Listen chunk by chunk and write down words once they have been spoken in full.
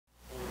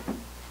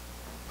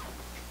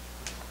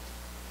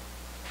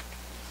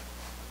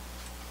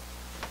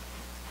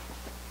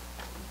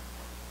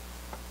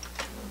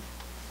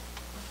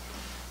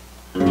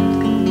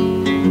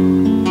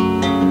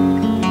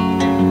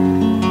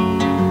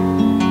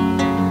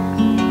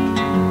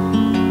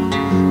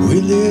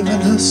live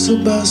in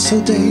hustle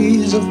bustle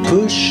days of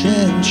push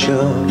and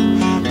shove,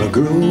 but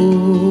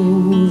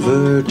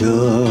Grover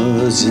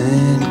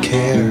doesn't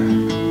care.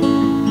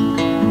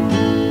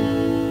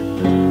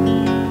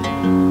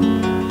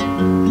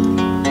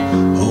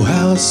 Oh,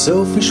 how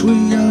selfish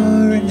we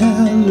are and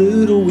how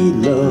little we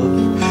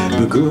love,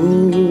 but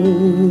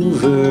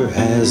Grover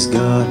has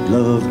got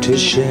love to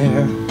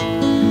share,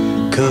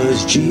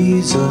 'cause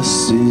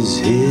Jesus is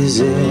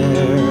his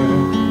heir.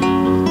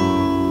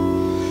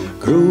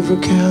 Grover,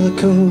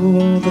 Callico,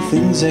 all the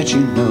things that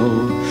you know,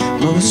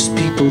 most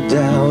people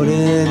doubt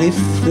it if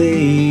they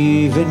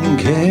even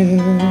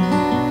care.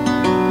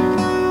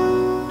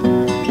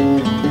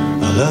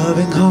 A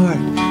loving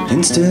heart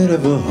instead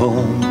of a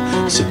home,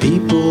 so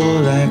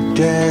people act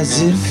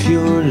as if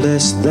you're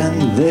less than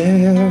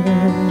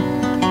theirs.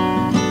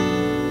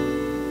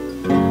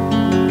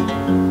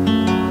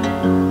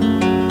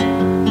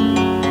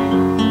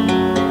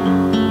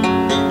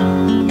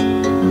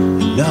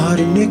 Not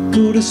a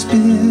nickel to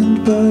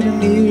spend, but an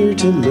ear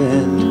to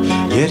lend,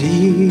 yet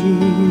he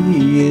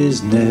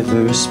is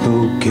never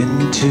spoken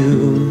to.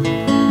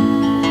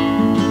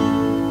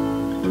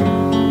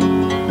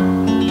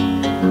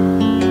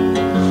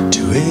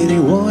 To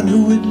anyone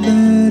who would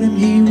let him,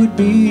 he would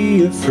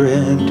be a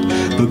friend,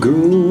 but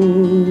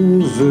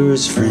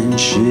Grover's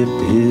friendship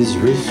is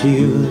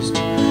refused,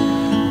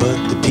 but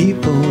the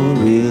people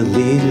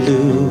really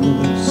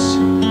lose.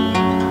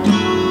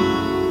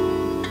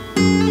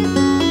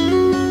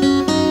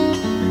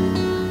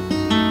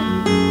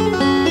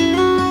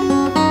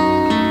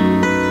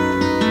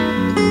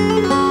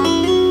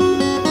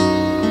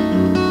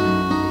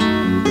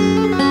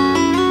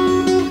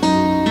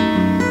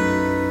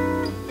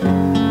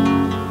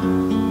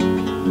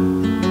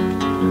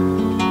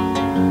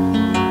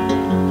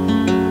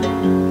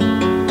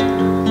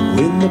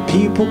 The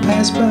people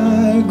pass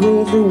by,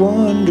 Grover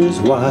wonders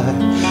why.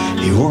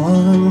 He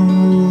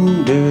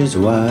wonders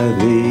why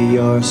they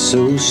are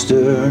so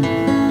stern.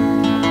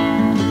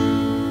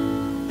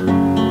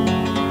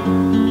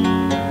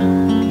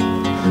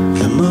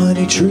 The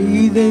money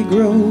tree they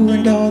grow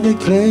and all they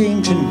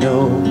claim to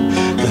know,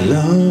 the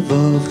love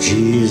of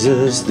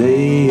Jesus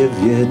they have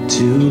yet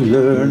to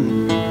learn.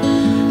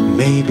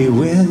 Maybe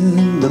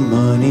when the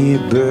money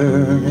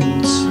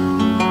burns.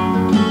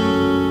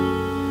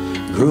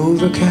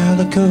 Grover,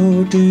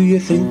 Callico, do you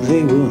think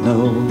they will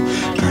know?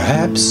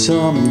 Perhaps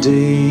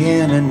someday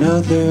in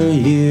another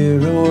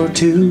year or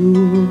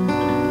two.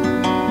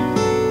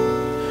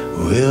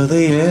 Will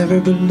they ever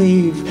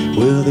believe?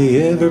 Will they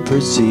ever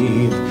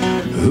perceive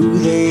who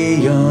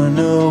they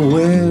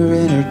unaware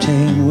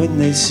entertain when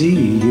they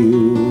see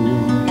you?